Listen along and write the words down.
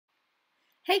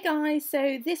Hey guys,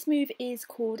 so this move is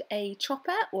called a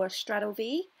chopper or a straddle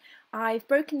V. I've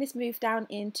broken this move down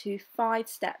into 5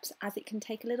 steps as it can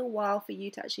take a little while for you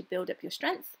to actually build up your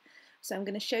strength. So I'm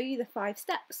going to show you the 5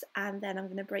 steps and then I'm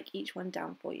going to break each one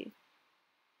down for you.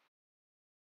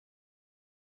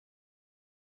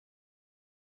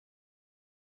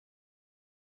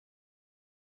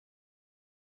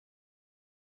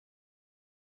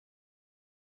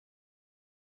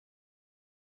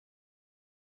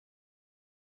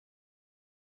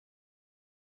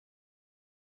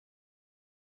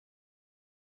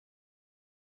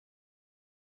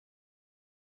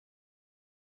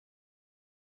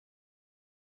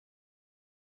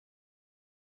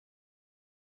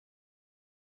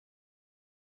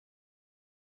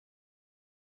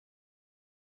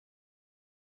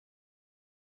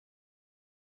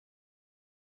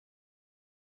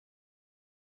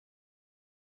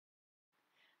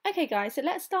 Okay guys, so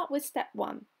let's start with step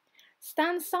 1.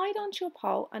 Stand side onto your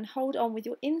pole and hold on with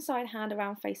your inside hand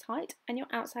around face height and your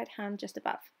outside hand just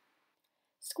above.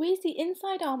 Squeeze the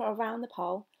inside arm around the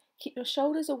pole, keep your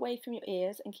shoulders away from your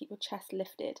ears and keep your chest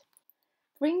lifted.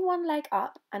 Bring one leg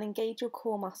up and engage your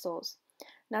core muscles.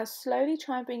 Now slowly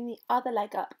try and bring the other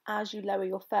leg up as you lower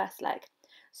your first leg.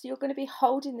 So you're going to be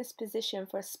holding this position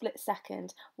for a split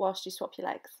second whilst you swap your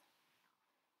legs.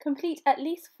 Complete at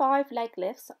least 5 leg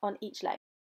lifts on each leg.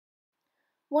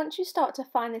 Once you start to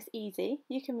find this easy,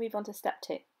 you can move on to step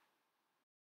 2.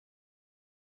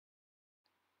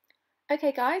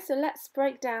 Okay guys, so let's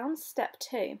break down step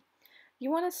 2. You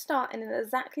want to start in an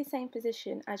exactly same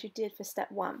position as you did for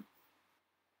step 1.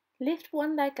 Lift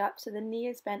one leg up so the knee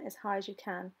is bent as high as you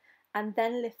can, and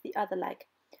then lift the other leg.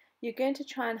 You're going to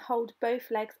try and hold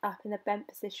both legs up in a bent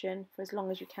position for as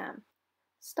long as you can.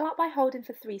 Start by holding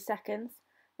for 3 seconds,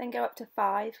 then go up to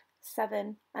 5,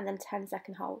 7, and then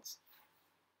 10-second holds.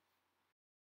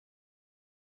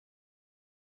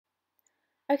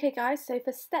 Okay guys, so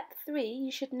for step 3, you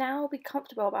should now be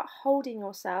comfortable about holding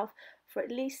yourself for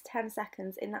at least 10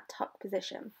 seconds in that tuck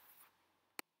position.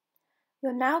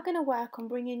 You're now going to work on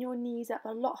bringing your knees up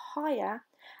a lot higher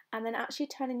and then actually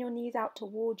turning your knees out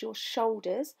towards your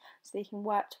shoulders so that you can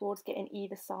work towards getting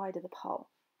either side of the pole.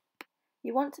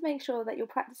 You want to make sure that you're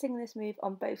practicing this move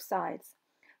on both sides.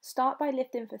 Start by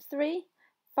lifting for 3,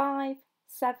 5,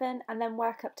 7 and then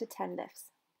work up to 10 lifts.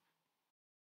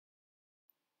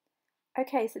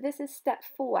 Okay, so this is step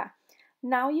 4.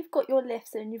 Now you've got your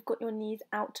lifts and you've got your knees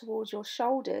out towards your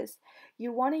shoulders,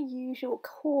 you want to use your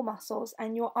core muscles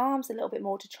and your arms a little bit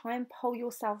more to try and pull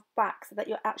yourself back so that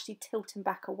you're actually tilting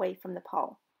back away from the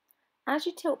pole. As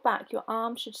you tilt back, your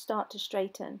arms should start to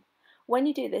straighten. When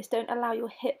you do this, don't allow your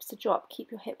hips to drop,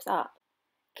 keep your hips up.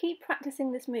 Keep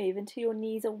practicing this move until your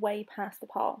knees are way past the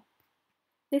pole.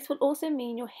 This will also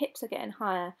mean your hips are getting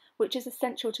higher, which is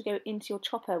essential to go into your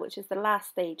chopper, which is the last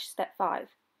stage, step 5.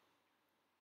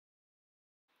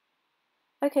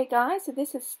 Okay guys, so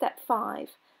this is step 5.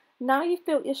 Now you've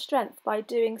built your strength by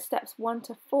doing steps 1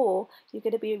 to 4, you're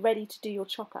going to be ready to do your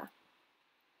chopper.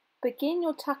 Begin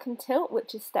your tuck and tilt,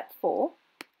 which is step 4.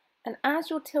 And as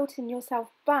you're tilting yourself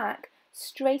back,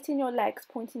 straighten your legs,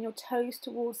 pointing your toes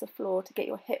towards the floor to get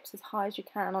your hips as high as you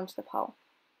can onto the pole.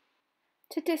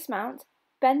 To dismount,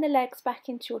 bend the legs back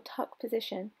into your tuck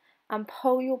position and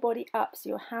pull your body up so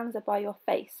your hands are by your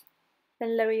face.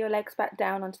 Then lower your legs back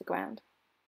down onto the ground.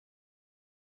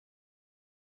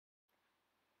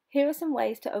 Here are some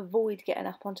ways to avoid getting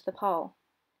up onto the pole.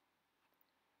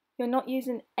 You're not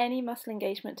using any muscle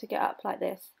engagement to get up like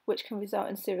this, which can result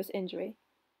in serious injury.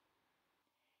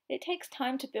 It takes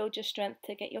time to build your strength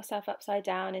to get yourself upside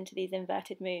down into these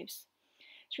inverted moves.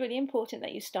 It's really important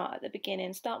that you start at the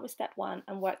beginning, start with step 1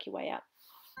 and work your way up.